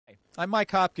I'm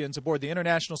Mike Hopkins aboard the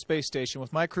International Space Station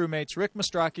with my crewmates Rick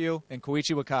Mastracchio and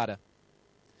Koichi Wakata.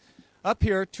 Up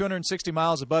here, 260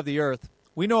 miles above the Earth,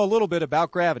 we know a little bit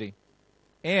about gravity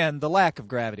and the lack of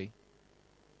gravity.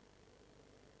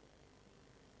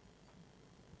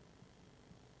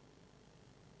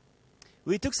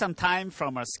 We took some time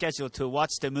from our schedule to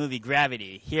watch the movie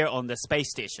Gravity here on the space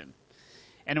station,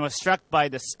 and was struck by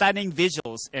the stunning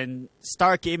visuals and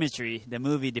stark imagery the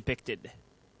movie depicted.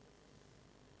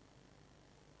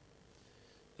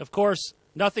 Of course,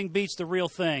 nothing beats the real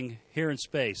thing here in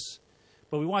space,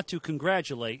 but we want to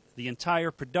congratulate the entire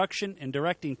production and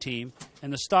directing team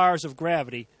and the stars of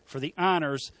Gravity for the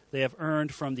honors they have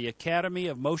earned from the Academy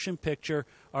of Motion Picture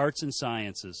Arts and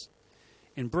Sciences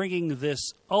in bringing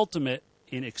this ultimate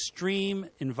in extreme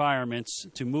environments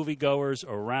to moviegoers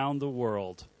around the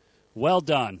world. Well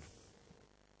done.